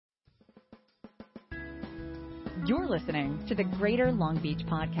You're listening to the Greater Long Beach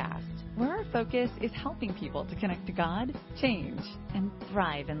Podcast, where our focus is helping people to connect to God, change, and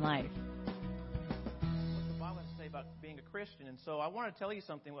thrive in life. The Bible has to say about being a Christian, and so I want to tell you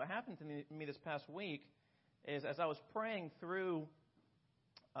something. What happened to me this past week is as I was praying through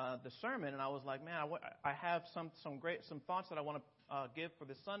the sermon, and I was like, man, I have some thoughts that I want to give for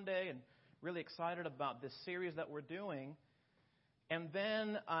this Sunday, and really excited about this series that we're doing. And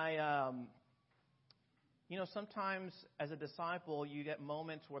then sometimes as a disciple, you get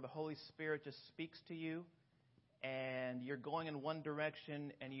moments where the Holy Spirit just speaks to you, and you're going in one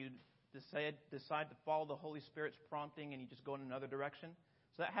direction, and you decide to follow the Holy Spirit's prompting, and you just go in another direction.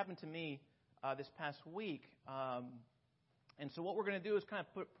 So that happened to me this past week. And so what we're going to do is kind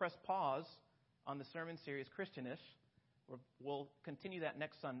of press pause on the sermon series, Christianish. We'll continue that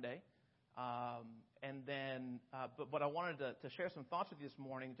next Sunday. But I wanted to share some thoughts with you this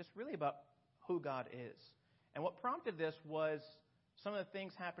morning, just really about who God is. And what prompted this was some of the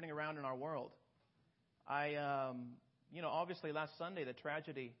things happening around in our world. Obviously last Sunday, the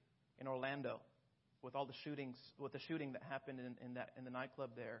tragedy in Orlando with all the shootings, with the shooting that happened in the nightclub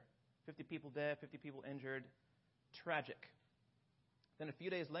there. 50 people dead, 50 people injured. Tragic. Then a few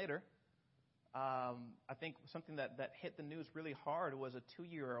days later, I think something that hit the news really hard was a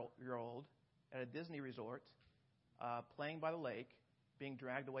 2-year-old at a Disney resort playing by the lake being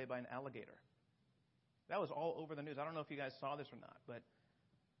dragged away by an alligator. That was all over the news. I don't know if you guys saw this or not, but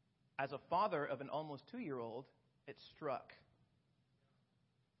as a father of an almost 2-year-old, it struck.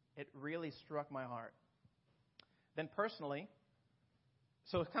 It really struck my heart. Then personally,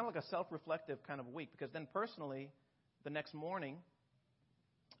 so it's kind of like a self-reflective kind of week, because then personally, the next morning,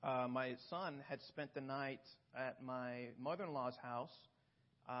 my son had spent the night at my mother-in-law's house,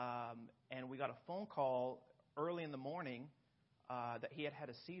 and we got a phone call early in the morning that he had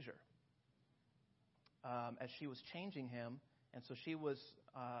a seizure as she was changing him. And so she was,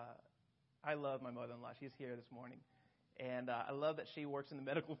 I love my mother-in-law. She's here this morning. And I love that she works in the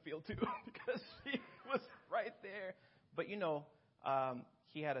medical field too, because she was right there. But,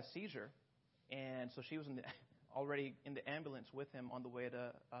 he had a seizure, and so she was already in the ambulance with him on the way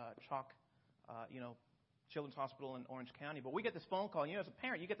to Children's Hospital in Orange County. But we get this phone call. As a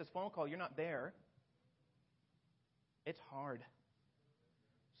parent, you get this phone call. You're not there. It's hard.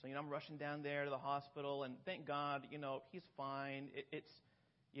 So, I'm rushing down there to the hospital, and thank God, he's fine. It's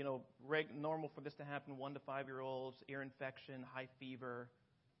normal for this to happen. 1 to 5-year-olds, ear infection, high fever,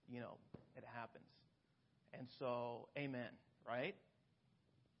 it happens. And so, amen, right?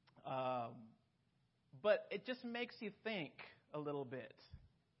 But it just makes you think a little bit.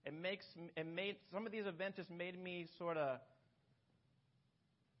 Some of these events just made me sort of,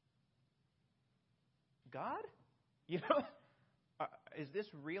 God? Is this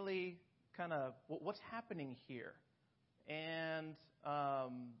really kind of what's happening here? And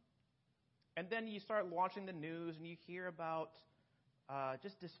then you start watching the news, and you hear about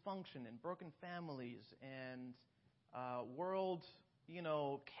just dysfunction and broken families and world,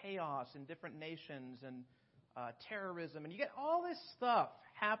 chaos in different nations and terrorism, and you get all this stuff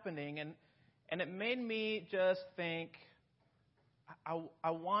happening, and it made me just think, I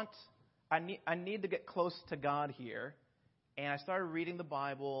need to get close to God here. And I started reading the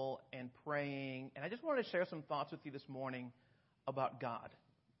Bible and praying, and I just wanted to share some thoughts with you this morning about God.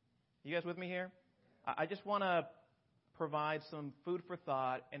 You guys with me here? I just want to provide some food for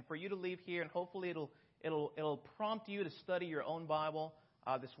thought, and for you to leave here, and hopefully it'll prompt you to study your own Bible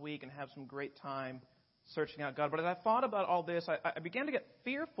this week and have some great time searching out God. But as I thought about all this, I began to get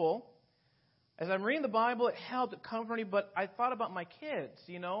fearful. As I'm reading the Bible, it helped, it comforted me, but I thought about my kids.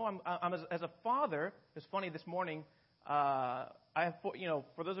 As a father, it's funny, this morning, I have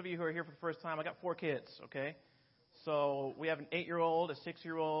for those of you who are here for the first time, I got 4 kids, okay? So we have an 8-year-old, a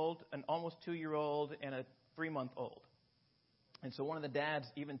 6-year-old, an almost 2-year-old, and a 3-month-old. And so one of the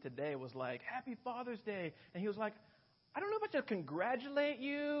dads, even today, was like, Happy Father's Day. And he was like, I don't know if I should congratulate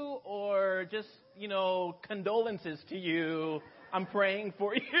you or just, condolences to you. I'm praying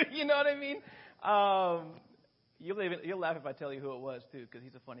for you. You know what I mean? You'll laugh if I tell you who it was, too, because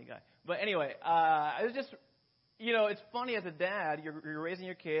he's a funny guy. But anyway, it was just, it's funny as a dad, you're raising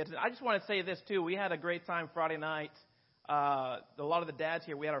your kids. And I just want to say this, too. We had a great time Friday night. A lot of the dads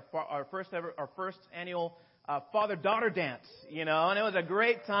here, we had our first annual father-daughter dance, and it was a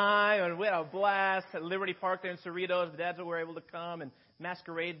great time, and we had a blast at Liberty Park there in Cerritos. The dads were able to come, and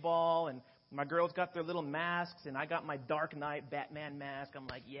masquerade ball, and my girls got their little masks, and I got my Dark Knight Batman mask. I'm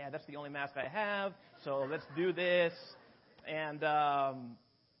like, yeah, that's the only mask I have, so let's do this. And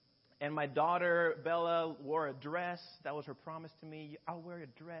my daughter, Bella, wore a dress. That was her promise to me. I'll wear a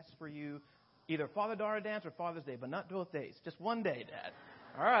dress for you. Either father-daughter dance or Father's Day, but not both days. Just one day, Dad.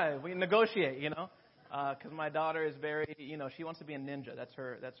 All right, we negotiate, because my daughter is very, she wants to be a ninja. That's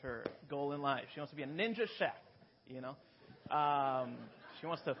her goal in life. She wants to be a ninja chef, She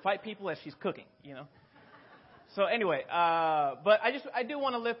wants to fight people as she's cooking, So anyway, but I do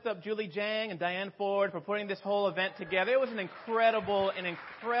want to lift up Julie Jang and Diane Ford for putting this whole event together. It was an incredible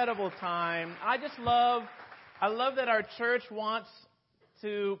time. I love that our church wants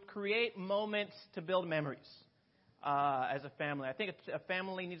to create moments to build memories as a family. I think a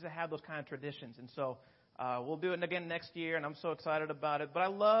family needs to have those kind of traditions, and so we'll do it again next year, and I'm so excited about it. But I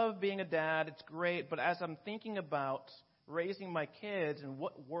love being a dad. It's great, but as I'm thinking about raising my kids and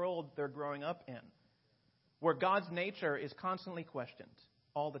what world they're growing up in, where God's nature is constantly questioned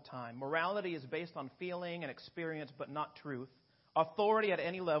all the time. Morality is based on feeling and experience, but not truth. Authority at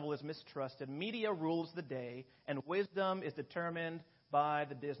any level is mistrusted. Media rules the day, and wisdom is determined by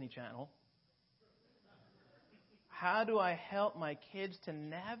the Disney Channel. How do I help my kids to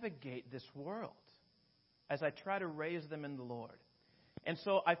navigate this world as I try to raise them in the Lord? And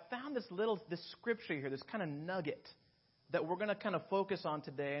so I found this scripture here, this kind of nugget that we're going to kind of focus on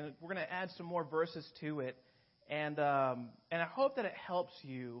today, and we're going to add some more verses to it. And I hope that it helps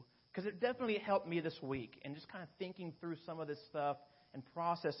you, because it definitely helped me this week, and just kind of thinking through some of this stuff and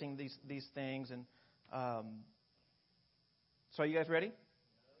processing these things. And so, are you guys ready?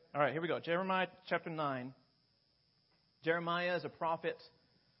 All right, here we go. Jeremiah chapter 9. Jeremiah is a prophet.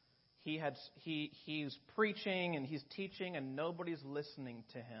 He's preaching and he's teaching, and nobody's listening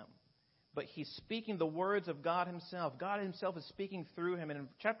to him. But he's speaking the words of God Himself. God Himself is speaking through him. And in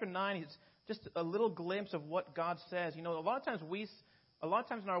chapter 9, it's just a little glimpse of what God says. A lot of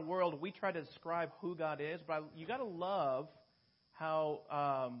times in our world, we try to describe who God is, but you got to love how.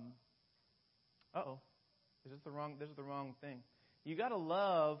 This is the wrong thing. You got to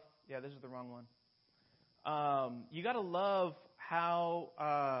love. Yeah, this is the wrong one. You got to love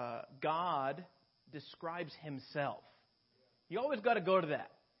how God describes Himself. You always got to go to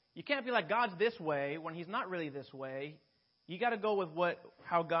that. You can't be like, God's this way when He's not really this way. You got to go with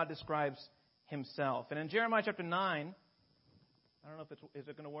how God describes Himself. And in Jeremiah chapter 9, I don't know if is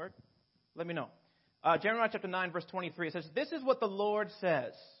it going to work? Let me know. Jeremiah chapter 9, verse 23, it says, "This is what the Lord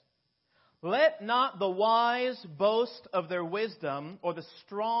says. Let not the wise boast of their wisdom, or the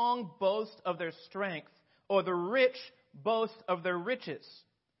strong boast of their strength, or the rich boast of their riches.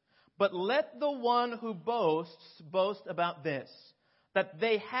 But let the one who boasts boast about this, that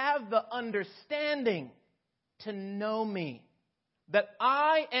they have the understanding to know me, that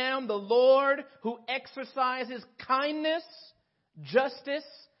I am the Lord who exercises kindness, justice,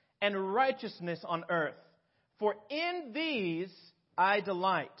 and righteousness on earth. For in these I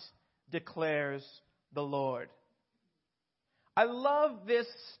delight, declares the Lord." I love this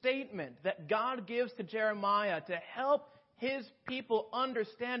statement that God gives to Jeremiah to help His people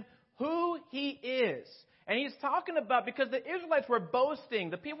understand who He is. And He's talking about, because the Israelites were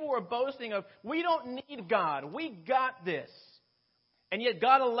boasting, the people were boasting of, we don't need God, we got this. And yet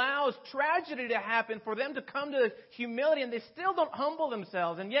God allows tragedy to happen for them to come to humility, and they still don't humble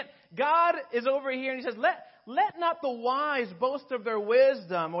themselves. And yet God is over here and He says, let not the wise boast of their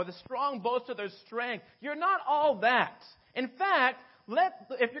wisdom, or the strong boast of their strength. You're not all that. In fact,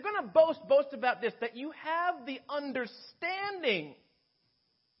 if you're going to boast about this, that you have the understanding.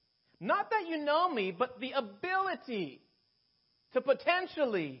 Not that you know me, but the ability to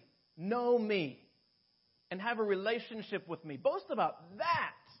potentially know me and have a relationship with me. Boast about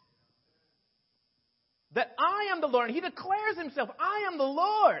that. That I am the Lord. And He declares Himself, I am the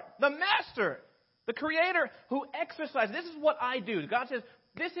Lord, the Master, the Creator who exercises. This is what I do. God says,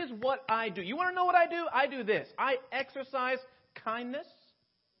 this is what I do. You want to know what I do? I do this. I exercise kindness,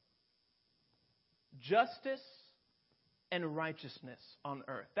 justice, and righteousness on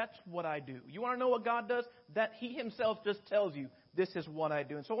earth. That's what I do. You want to know what God does? That He Himself just tells you, this is what I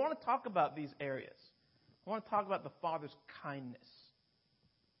do. And so I want to talk about these areas. I want to talk about the Father's kindness.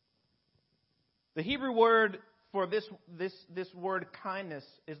 The Hebrew word for this word kindness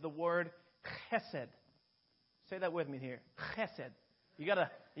is the word chesed. Say that with me here. Chesed. You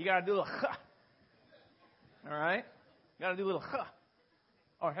gotta do a little ch. All right? You gotta do a little ch.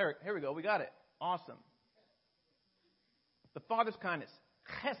 Oh, here we go. We got it. Awesome. The Father's kindness.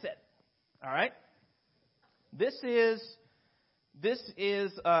 Chesed. All right? This is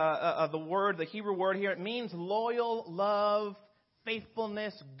the word, the Hebrew word here. It means loyal, love,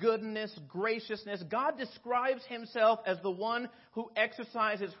 faithfulness, goodness, graciousness. God describes Himself as the one who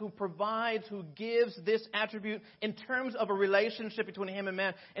exercises, who provides, who gives this attribute in terms of a relationship between Him and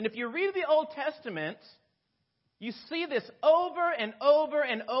man. And if you read the Old Testament, You see this over and over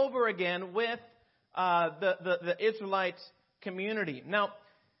and over again with the Israelite community. Now,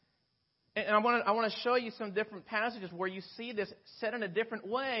 and I want to show you some different passages where you see this said in a different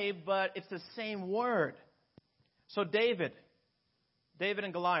way, but it's the same word. So David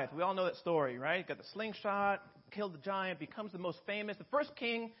and Goliath, we all know that story, right? Got the slingshot, killed the giant, becomes the most famous, the first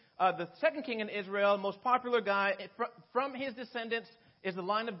king, the second king in Israel, most popular guy. From his descendants is the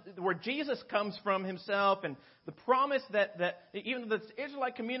line of where Jesus comes from himself, and the promise that even though the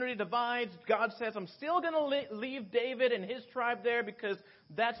Israelite community divides, God says, I'm still going to leave David and his tribe there because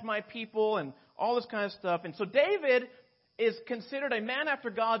that's my people, and all this kind of stuff. And so David is considered a man after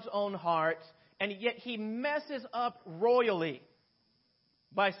God's own heart, and yet he messes up royally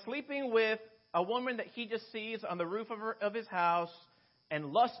by sleeping with a woman that he just sees on the roof of his house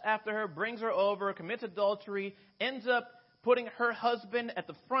and lusts after her, brings her over, commits adultery, ends up putting her husband at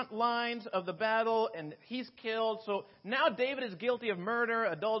the front lines of the battle, and he's killed. So now David is guilty of murder,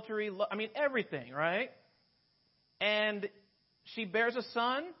 adultery, everything, right? And she bears a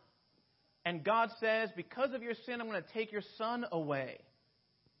son, and God says, because of your sin, I'm going to take your son away.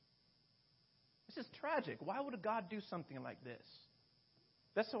 This is tragic. Why would God do something like this?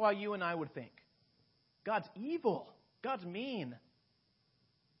 That's how you and I would think. God's evil. God's mean.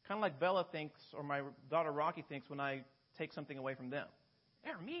 Kind of like Bella thinks, or my daughter Rocky thinks when I take something away from them.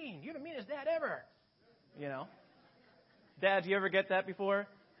 They're mean. You're the meanest dad ever. You know? Dad, you ever get that before?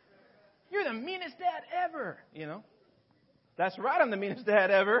 You're the meanest dad ever. You know? That's right, I'm the meanest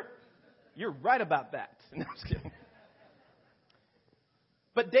dad ever. You're right about that. No, I'm just kidding.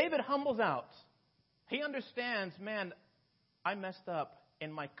 But David humbles out. He understands, man, I messed up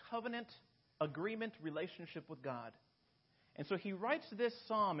in my covenant agreement relationship with God. And so he writes this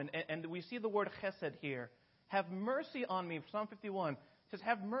psalm, and we see the word chesed here. Have mercy on me, Psalm 51 says,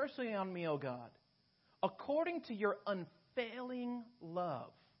 have mercy on me, O God, according to your unfailing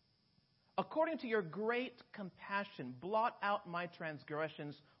love. According to your great compassion, blot out my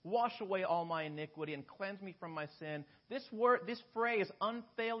transgressions, wash away all my iniquity, and cleanse me from my sin. This phrase,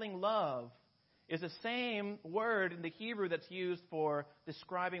 unfailing love, is the same word in the Hebrew that's used for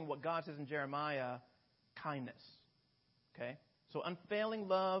describing what God says in Jeremiah, kindness. Okay? So unfailing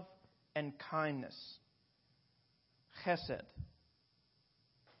love and kindness. Chesed.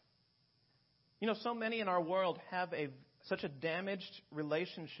 You know, so many in our world have such a damaged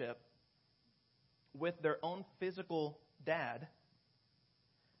relationship with their own physical dad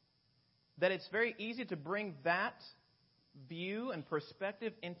that it's very easy to bring that view and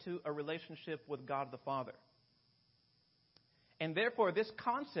perspective into a relationship with God the Father. And therefore, this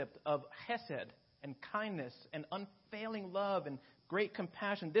concept of chesed and kindness and unfailing love and great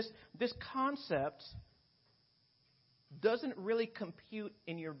compassion, this concept doesn't really compute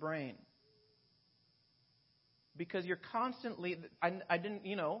in your brain. Because you're constantly, I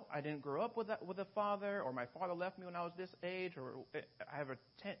didn't grow up with a father, or my father left me when I was this age, or I have a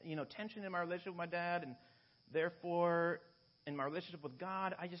tension in my relationship with my dad, and therefore, in my relationship with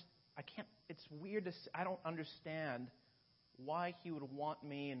God, I can't. It's weird I don't understand why He would want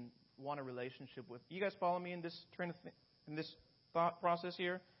me and want a relationship with. You guys follow me in this in this thought process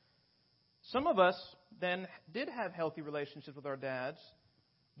here? Some of us then did have healthy relationships with our dads.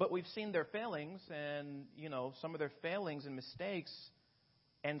 But we've seen their failings and, some of their failings and mistakes.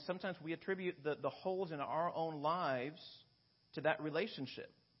 And sometimes we attribute the holes in our own lives to that relationship.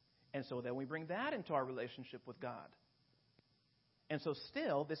 And so then we bring that into our relationship with God. And so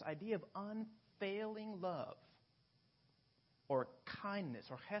still, this idea of unfailing love or kindness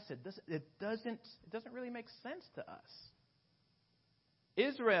or chesed, it doesn't really make sense to us.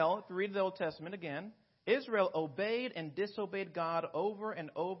 Israel, if you read the Old Testament again, Israel obeyed and disobeyed God over and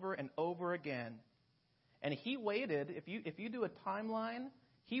over and over again. And he waited, if you do a timeline,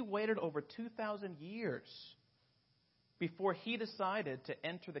 he waited over 2,000 years before he decided to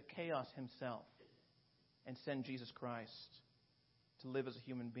enter the chaos himself and send Jesus Christ to live as a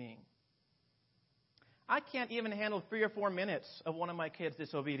human being. I can't even handle 3 or 4 minutes of one of my kids'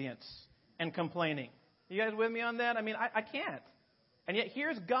 disobedience and complaining. You guys with me on that? I can't. And yet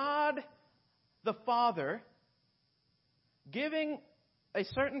here's God the Father giving a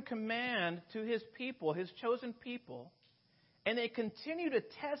certain command to His people, His chosen people, and they continue to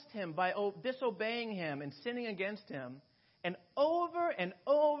test Him by disobeying Him and sinning against Him. And over and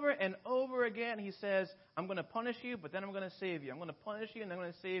over and over again, He says, I'm going to punish you, but then I'm going to save you. I'm going to punish you, and then I'm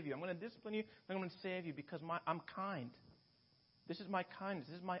going to save you. I'm going to discipline you, and I'm going to save you because I'm kind. This is my kindness.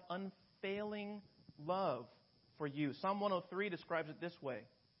 This is my unfailing love for you. Psalm 103 describes it this way.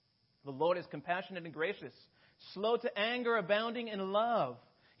 The Lord is compassionate and gracious, slow to anger, abounding in love.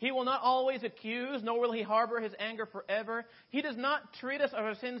 He will not always accuse, nor will he harbor his anger forever. He does not treat us as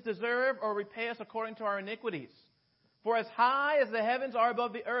our sins deserve or repay us according to our iniquities. For as high as the heavens are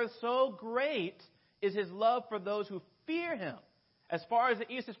above the earth, so great is his love for those who fear him. As far as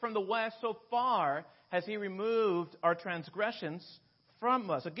the east is from the west, so far has he removed our transgressions from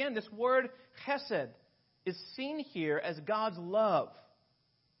us. Again, this word chesed is seen here as God's love,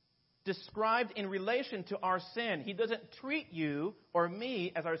 described in relation to our sin. He doesn't treat you or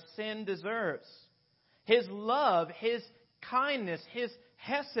me as our sin deserves. His love, his kindness, his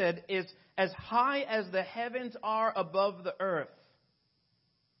hesed is as high as the heavens are above the earth.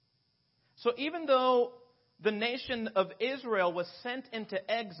 So even though the nation of Israel was sent into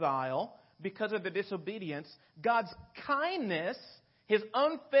exile because of their disobedience, God's kindness, his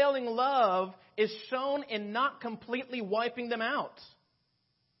unfailing love, is shown in not completely wiping them out.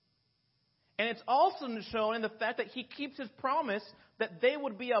 And it's also shown in the fact that he keeps his promise that they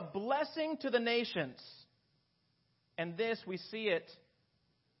would be a blessing to the nations. And this, we see it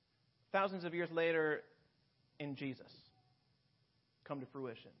thousands of years later in Jesus come to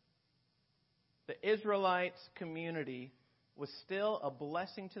fruition. The Israelites community was still a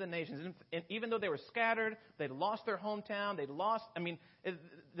blessing to the nations. And even though they were scattered, they'd lost their hometown, they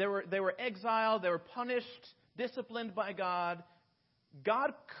were exiled, they were punished, disciplined by God.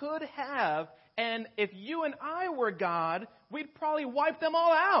 God could have, and if you and I were God, we'd probably wipe them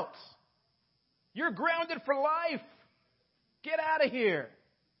all out. You're grounded for life. Get out of here.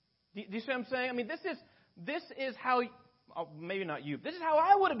 Do you see what I'm saying? I mean, this is how, maybe not you, this is how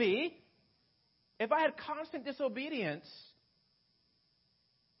I would be if I had constant disobedience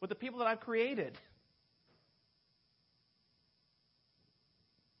with the people that I've created.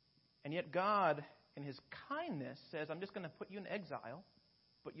 And yet God, in his kindness, says, I'm just going to put you in exile,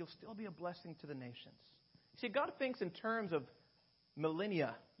 but you'll still be a blessing to the nations. See, God thinks in terms of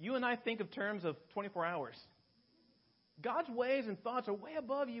millennia. You and I think of terms of 24 hours. God's ways and thoughts are way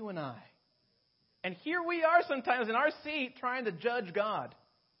above you and I. And here we are sometimes in our seat trying to judge God.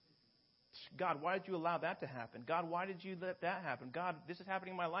 God, why did you allow that to happen? God, why did you let that happen? God, this is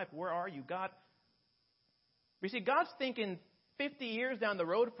happening in my life. Where are you? God. You see, God's thinking 50 years down the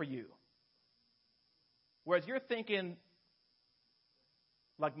road for you. Whereas you're thinking,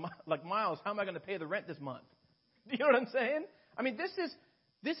 like Miles, how am I going to pay the rent this month? Do you know what I'm saying? I mean,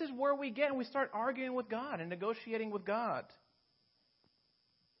 this is where we get and we start arguing with God and negotiating with God.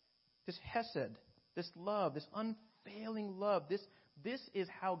 This hesed, this love, this unfailing love, this is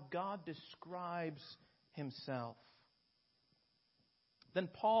how God describes himself. Then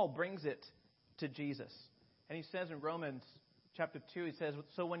Paul brings it to Jesus. And he says in Romans chapter 2, he says,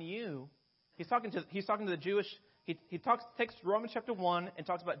 so when he's talking to the Jewish, takes Romans chapter 1 and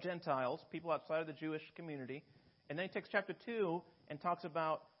talks about Gentiles, people outside of the Jewish community. And then he takes chapter 2 and talks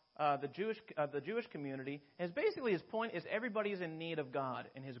about the Jewish community. And basically his point is everybody's in need of God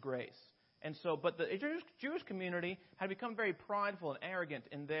and his grace. And so, but the Jewish community had become very prideful and arrogant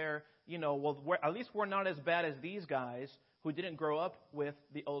in their, at least we're not as bad as these guys who didn't grow up with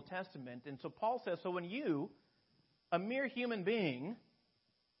the Old Testament. And so Paul says, so when you, a mere human being,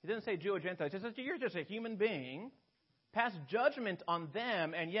 he doesn't say Jew or Gentile, he says you're just a human being, pass judgment on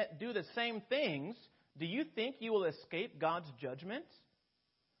them and yet do the same things, do you think you will escape God's judgment?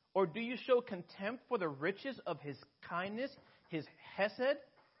 Or do you show contempt for the riches of his kindness, his hesed,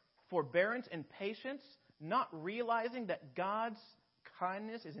 forbearance and patience, not realizing that God's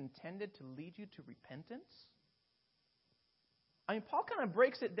kindness is intended to lead you to repentance? I mean, Paul kind of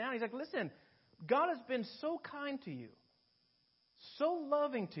breaks it down. He's like, listen, God has been so kind to you, so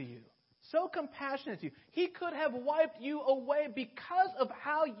loving to you, so compassionate to you. He could have wiped you away because of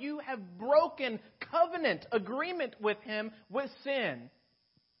how you have broken covenant agreement with him with sin.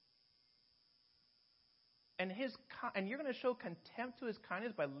 And you're going to show contempt to his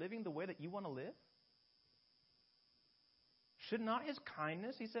kindness by living the way that you want to live? Should not his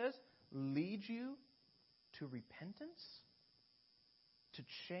kindness, he says, lead you to repentance? To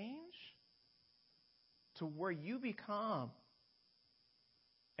change? To where you become,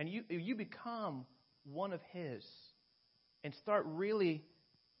 and you become one of his and start really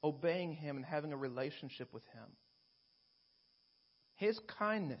obeying him and having a relationship with him. His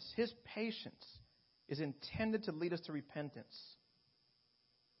kindness, his patience is intended to lead us to repentance.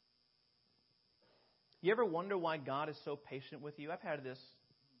 You ever wonder why God is so patient with you? I've had this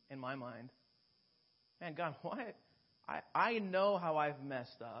in my mind. Man, God, why? I know how I've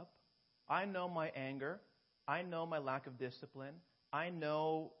messed up. I know my anger. I know my lack of discipline. I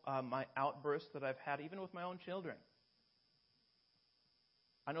know my outbursts that I've had even with my own children.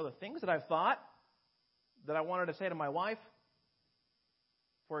 I know the things that I've thought that I wanted to say to my wife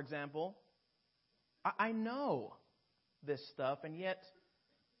for example, I know this stuff, and yet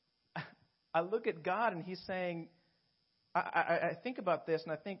I look at God and He's saying, I think about this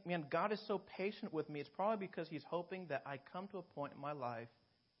and I think, man, God is so patient with me. It's probably because He's hoping that I come to a point in my life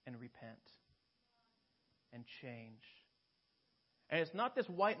and repent and change. And it's not this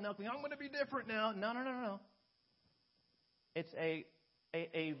white knuckling, I'm going to be different now. No. It's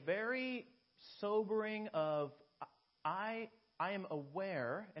a very sobering of, I am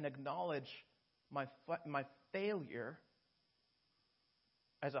aware and acknowledge my failure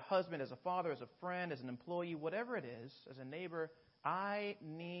as a husband, as a father, as a friend, as an employee, whatever it is, as a neighbor. I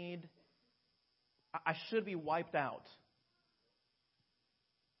should be wiped out.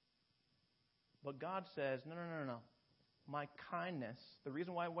 But God says, no. My kindness, the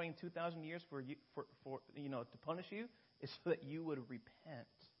reason why I'm waiting 2,000 years for you, for to punish you, is so that you would repent,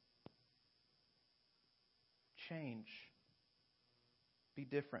 change, be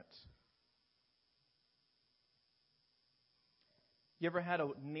different. You ever had a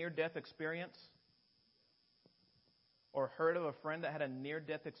near-death experience? Or heard of a friend that had a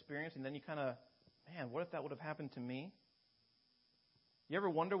near-death experience, and then you kind of, man, what if that would have happened to me? You ever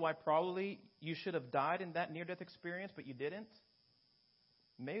wonder why probably you should have died in that near-death experience, but you didn't?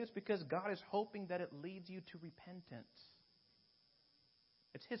 Maybe it's because God is hoping that it leads you to repentance.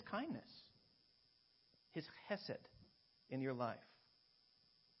 It's His kindness, His chesed in your life.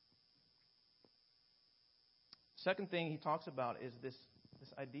 Second thing he talks about is this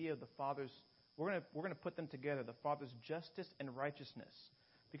idea of the Father's, we're going to put them together, the Father's justice and righteousness.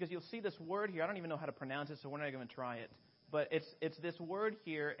 Because you'll see this word here, I don't even know how to pronounce it, so we're not even going to try it. But it's this word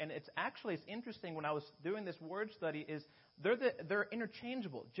here, and it's interesting when I was doing this word study, is they're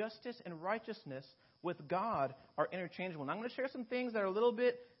interchangeable. Justice and righteousness with God are interchangeable. And I'm going to share some things that are a little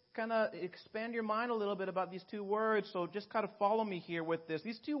bit, kind of expand your mind a little bit about these two words, so just kind of follow me here with this.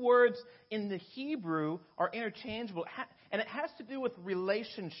 These two words in the Hebrew are interchangeable, and it has to do with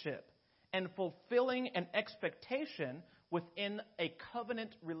relationship and fulfilling an expectation within a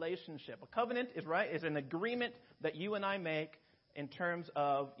covenant relationship. A covenant is an agreement that you and I make in terms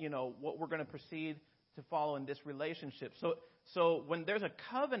of, what we're going to proceed to follow in this relationship. So when there's a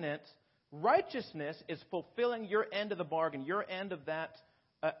covenant, righteousness is fulfilling your end of the bargain, your end of that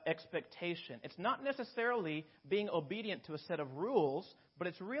expectation. It's not necessarily being obedient to a set of rules, but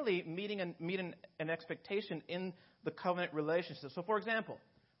it's really meeting an expectation in the covenant relationship. So, for example,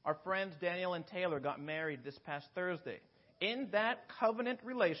 our friends Daniel and Taylor got married this past Thursday. In that covenant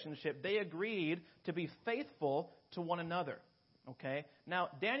relationship, they agreed to be faithful to one another. Okay? Now,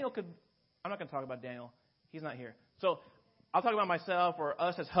 I'm not going to talk about Daniel. He's not here. So, I'll talk about myself or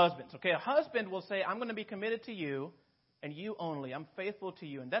us as husbands. Okay? A husband will say, I'm going to be committed to you and you only. I'm faithful to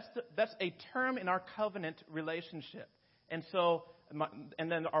you. And that's a term in our covenant relationship. And so,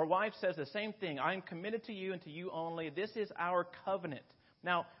 and then our wife says the same thing. I'm committed to you and to you only. This is our covenant.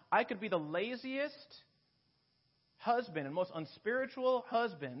 Now, I could be the laziest husband and most unspiritual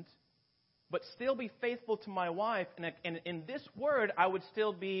husband, but still be faithful to my wife. And in this word, I would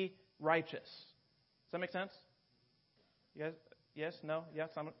still be righteous. Does that make sense? You guys? Yes? No? Yes?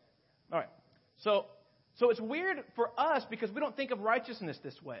 All right. So it's weird for us because we don't think of righteousness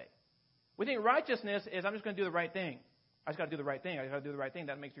this way. We think righteousness is I'm just going to do the right thing. I just got to do the right thing. I got to do the right thing.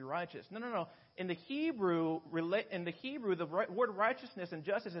 That makes me righteous. No. In the Hebrew, the word righteousness and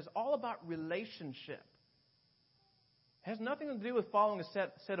justice is all about relationship. It has nothing to do with following a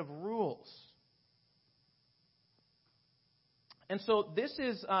set of rules. And so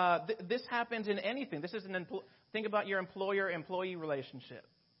this happens in anything. This is think about your employer-employee relationship.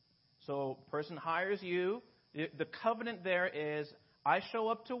 So person hires you. The covenant there is I show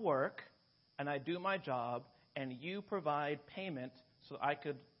up to work and I do my job and you provide payment so I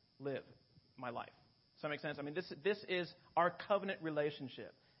could live my life. Does that make sense? I mean, this is our covenant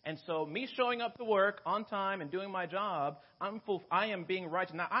relationship. And so me showing up to work on time and doing my job, I am being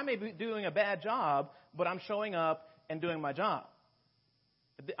righteous. Now, I may be doing a bad job, but I'm showing up and doing my job.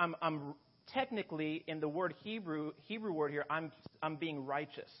 I'm technically, in the word Hebrew word here, I'm being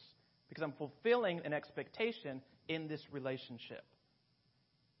righteous because I'm fulfilling an expectation in this relationship.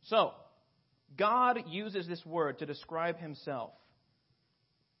 So, God uses this word to describe Himself.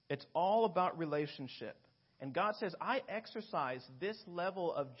 It's all about relationship. And God says, I exercise this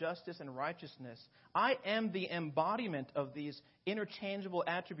level of justice and righteousness. I am the embodiment of these interchangeable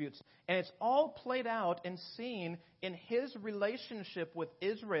attributes. And it's all played out and seen in His relationship with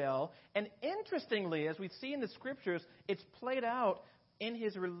Israel. And interestingly, as we see in the Scriptures, it's played out in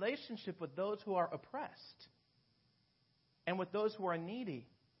His relationship with those who are oppressed. And with those who are needy.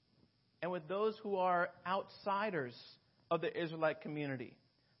 And with those who are outsiders of the Israelite community.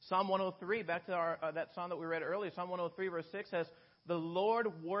 Psalm 103, back to that song that we read earlier, Psalm 103, verse 6 says, the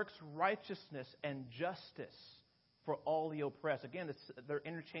Lord works righteousness and justice for all the oppressed. Again, they're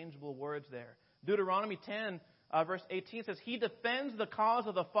interchangeable words there. Deuteronomy 10, verse 18 says, He defends the cause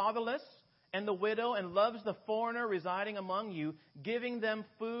of the fatherless and the widow and loves the foreigner residing among you, giving them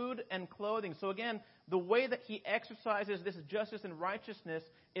food and clothing. So again, the way that He exercises this justice and righteousness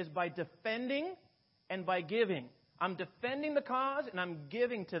is by defending and by giving. I'm defending the cause and I'm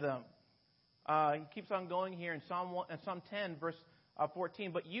giving to them. He keeps on going here in Psalm 10, verse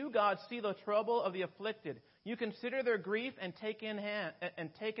 14. But you, God, see the trouble of the afflicted. You consider their grief and take it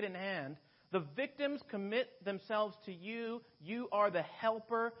in hand. The victims commit themselves to you. You are the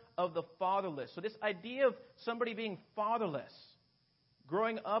helper of the fatherless. So this idea of somebody being fatherless,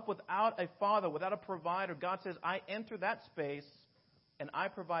 growing up without a father, without a provider, God says, I enter that space and I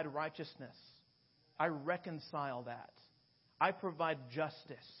provide righteousness. I reconcile that. I provide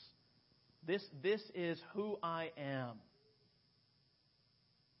justice. This is who I am.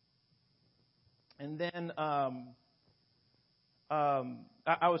 And then I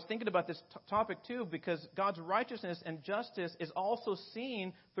was thinking about this topic too, because God's righteousness and justice is also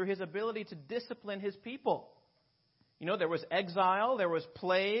seen through His ability to discipline His people. You know, there was exile, there was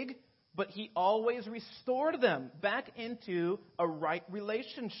plague, but He always restored them back into a right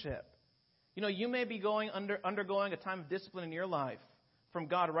relationship. You know, you may be undergoing a time of discipline in your life from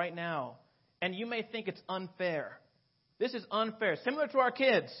God right now, and you may think it's unfair. This is unfair. Similar to our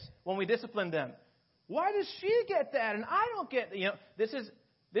kids when we discipline them. Why does she get that and I don't get that? You know, this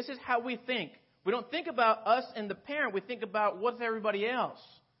is how we think. We don't think about us and the parent. We think about what's everybody else.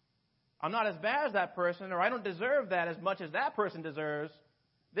 I'm not as bad as that person, or I don't deserve that as much as that person deserves.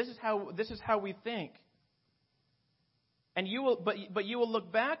 This is how we think. And you will, but you will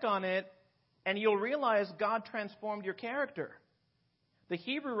look back on it and you'll realize God transformed your character. The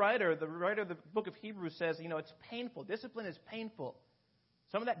writer of the book of Hebrews says, you know, it's painful. Discipline is painful.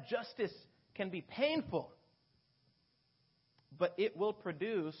 Some of that justice can be painful. But it will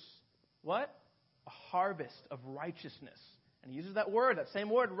produce what? A harvest of righteousness. And he uses that same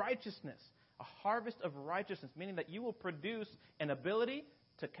word, righteousness. A harvest of righteousness, meaning that you will produce an ability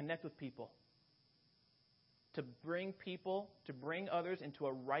to connect with people. To bring others into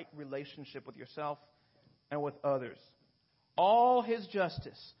a right relationship with yourself and with others. All His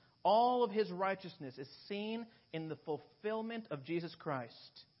justice, all of His righteousness is seen in the fulfillment of Jesus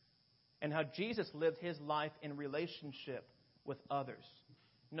Christ and how Jesus lived His life in relationship with others.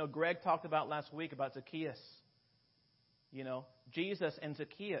 You know, Greg talked about last week about Zacchaeus. You know, Jesus and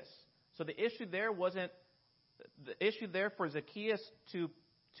Zacchaeus. So the issue there for Zacchaeus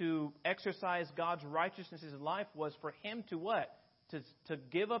to exercise God's righteousness in his life was for him to what? To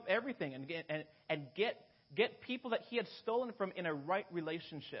give up everything and get people that he had stolen from in a right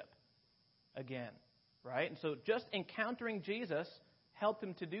relationship again, right? And so just encountering Jesus helped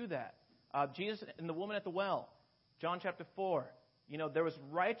him to do that. Jesus and the woman at the well, John chapter 4, you know, there was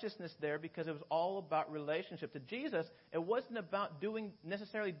righteousness there because it was all about relationship. To Jesus, it wasn't about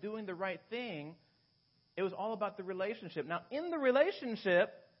necessarily doing the right thing. It was all about the relationship. Now, in the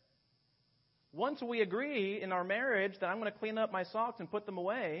relationship, once we agree in our marriage that I'm going to clean up my socks and put them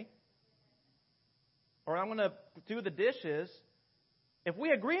away, or I'm going to do the dishes, if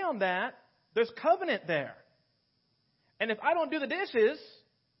we agree on that, there's covenant there. And if I don't do the dishes,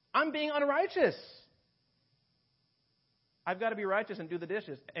 I'm being unrighteous. I've got to be righteous and do the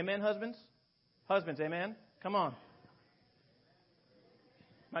dishes. Amen, husbands? Husbands, amen? Come on.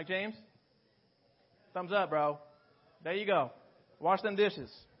 Mike James? Thumbs up, bro. There you go. Wash them dishes.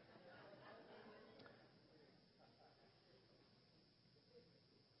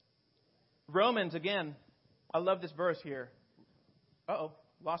 Romans, again, I love this verse here.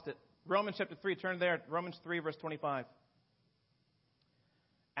 Lost it. Romans chapter 3, turn there. Romans 3, verse 25.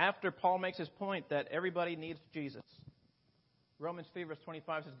 After Paul makes his point that everybody needs Jesus, Romans 3, verse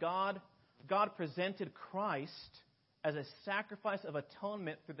 25 says, God presented Christ as a sacrifice of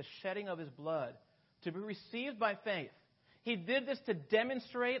atonement through the shedding of His blood to be received by faith. He did this to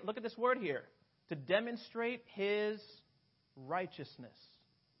demonstrate, look at this word here, to demonstrate His righteousness.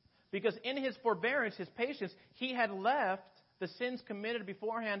 Because in His forbearance, His patience, He had left the sins committed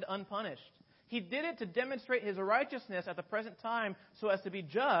beforehand unpunished. He did it to demonstrate His righteousness at the present time so as to be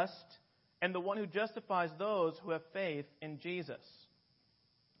just and the one who justifies those who have faith in Jesus.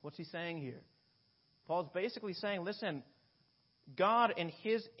 What's he saying here? Paul's basically saying, listen, God in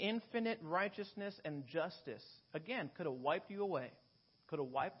His infinite righteousness and justice, again, could have wiped you away, could have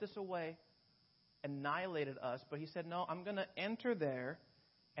wiped us away, annihilated us, but He said, no, I'm going to enter there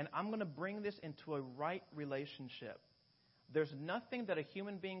and I'm going to bring this into a right relationship. there's nothing that a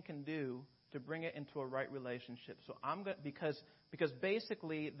human being can do to bring it into a right relationship. So I'm going because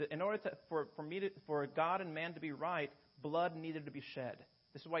basically, in order for God and man to be right, blood needed to be shed.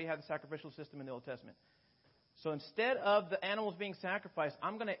 This is why you have the sacrificial system in the Old Testament. So instead of the animals being sacrificed,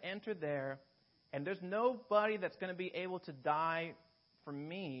 I'm going to enter there, and there's nobody that's going to be able to die for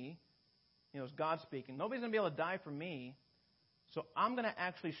me. It's God speaking. Nobody's going to be able to die for me. So I'm going to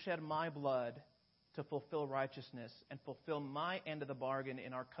actually shed my blood to fulfill righteousness and fulfill my end of the bargain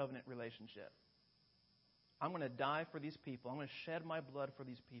in our covenant relationship. I'm going to die for these people. I'm going to shed my blood for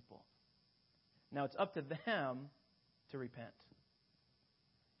these people. Now, it's up to them to repent.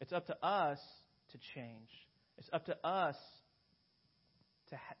 It's up to us to change. It's up to us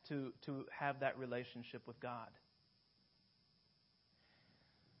to have that relationship with God.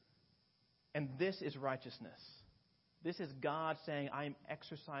 And this is righteousness. This is God saying, I'm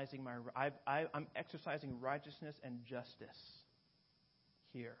exercising I'm exercising righteousness and justice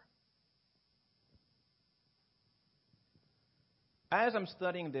here. As I'm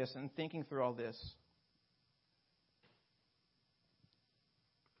studying this and thinking through all this,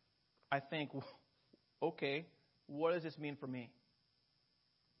 I think, okay, what does this mean for me?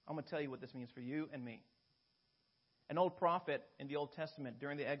 I'm going to tell you what this means for you and me. An old prophet in the Old Testament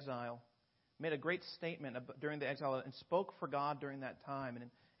during the exile made a great statement during the exile and spoke for God during that time.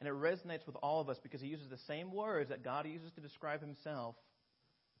 And it resonates with all of us because he uses the same words that God uses to describe himself.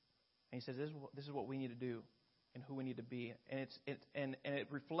 And he says, this is what we need to do and who we need to be. And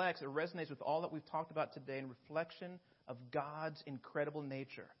it resonates with all that we've talked about today in reflection of God's incredible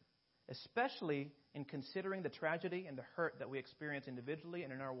nature, especially in considering the tragedy and the hurt that we experience individually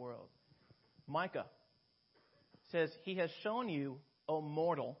and in our world. Micah says, he has shown you, O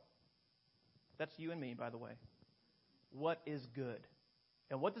mortal, that's you and me, by the way, what is good.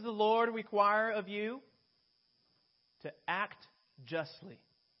 And what does the Lord require of you? To act justly.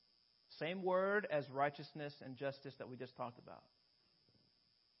 Same word as righteousness and justice that we just talked about.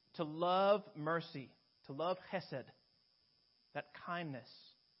 To love mercy, to love chesed, that kindness,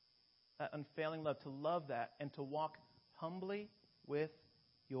 that unfailing love, to love that, and to walk humbly with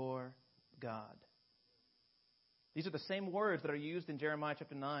your God. These are the same words that are used in Jeremiah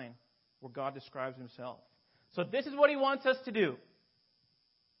chapter 9, where God describes himself. So this is what he wants us to do.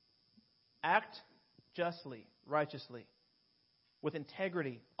 Act justly, righteously, with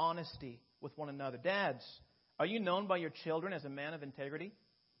integrity, honesty with one another. Dads, are you known by your children as a man of integrity?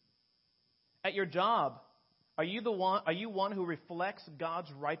 At your job, are you one who reflects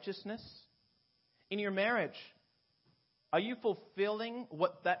God's righteousness? In your marriage, are you fulfilling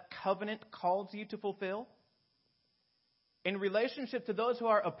what that covenant calls you to fulfill? In relationship to those who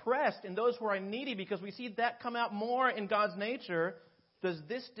are oppressed and those who are needy, because we see that come out more in God's nature, does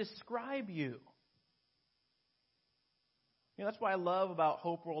this describe you? That's what I love about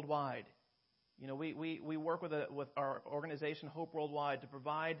Hope Worldwide. We work with our organization Hope Worldwide to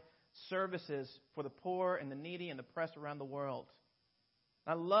provide services for the poor and the needy and the oppressed around the world.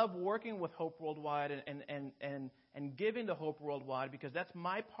 I love working with Hope Worldwide and giving to Hope Worldwide because that's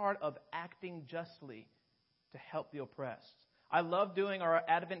my part of acting justly to help the oppressed. I love doing our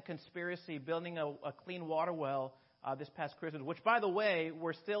Advent conspiracy, building a clean water well this past Christmas, which, by the way,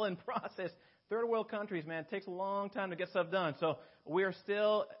 we're still in process. Third world countries, man, it takes a long time to get stuff done. So we are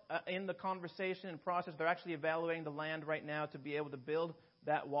still in the conversation and process. They're actually evaluating the land right now to be able to build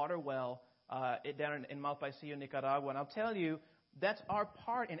that water well down in Malpaisillo, Nicaragua. And I'll tell you, that's our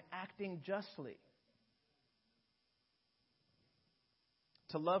part in acting justly.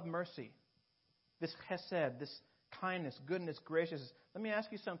 To love mercy, this chesed, this kindness, goodness, graciousness. Let me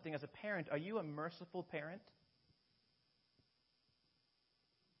ask you something. As a parent, are you a merciful parent?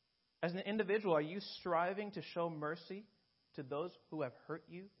 As an individual, are you striving to show mercy to those who have hurt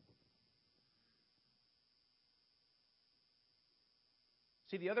you?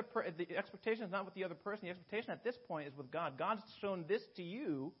 See, the expectation is not with the other person. The expectation at this point is with God. God's shown this to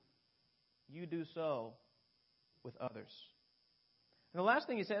you. You do so with others. And the last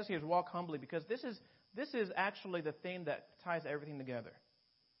thing he says here is walk humbly, because this is actually the theme that ties everything together.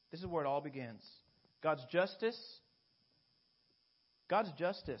 This is where it all begins. God's justice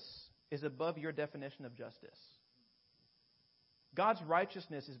is above your definition of justice. God's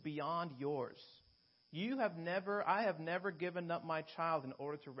righteousness is beyond yours. I have never given up my child in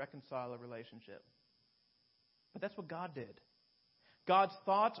order to reconcile a relationship. But that's what God did. God's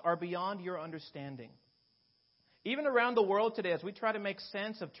thoughts are beyond your understanding. Even around the world today, as we try to make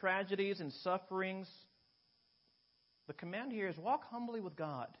sense of tragedies and sufferings, the command here is walk humbly with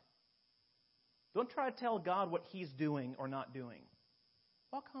God. Don't try to tell God what He's doing or not doing.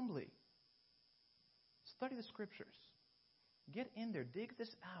 Walk humbly. Study the Scriptures. Get in there. Dig this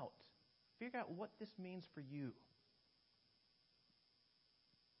out. Figure out what this means for you.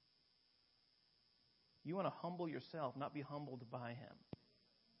 You want to humble yourself, not be humbled by Him.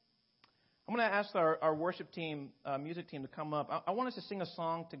 I'm going to ask our worship team, music team, to come up. I want us to sing a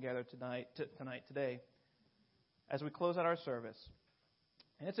song together today, as we close out our service.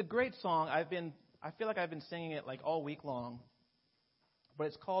 And it's a great song. I feel like I've been singing it like all week long. But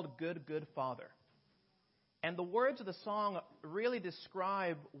it's called Good, Good Father. And the words of the song really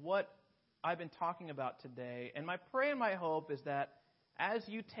describe what I've been talking about today. And my prayer and my hope is that as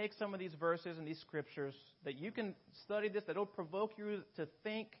you take some of these verses and these scriptures, that you can study this, that it'll provoke you to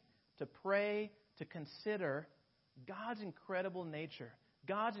think, to pray, to consider God's incredible nature,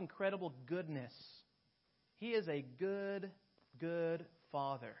 God's incredible goodness. He is a good, good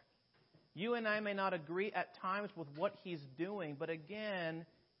Father. You and I may not agree at times with what He's doing, but again,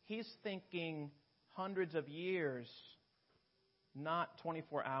 He's thinking hundreds of years, not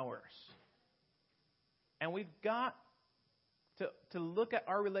 24 hours. And we've got to look at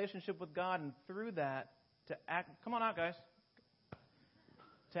our relationship with God, and through that, to act, come on out, guys,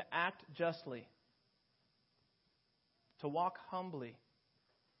 to act justly, to walk humbly,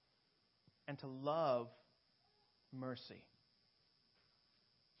 and to love mercy.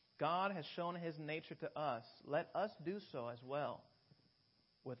 God has shown His nature to us. Let us do so as well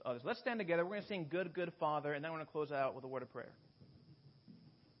with others. Let's stand together. We're going to sing Good, Good Father, and then we're going to close out with a word of prayer.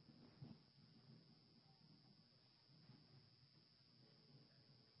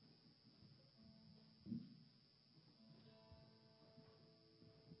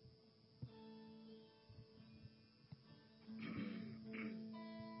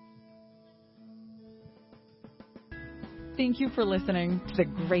 Thank you for listening to the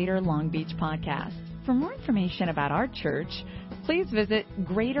Greater Long Beach Podcast. For more information about our church, please visit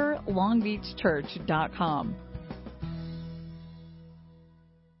greaterlongbeachchurch.com.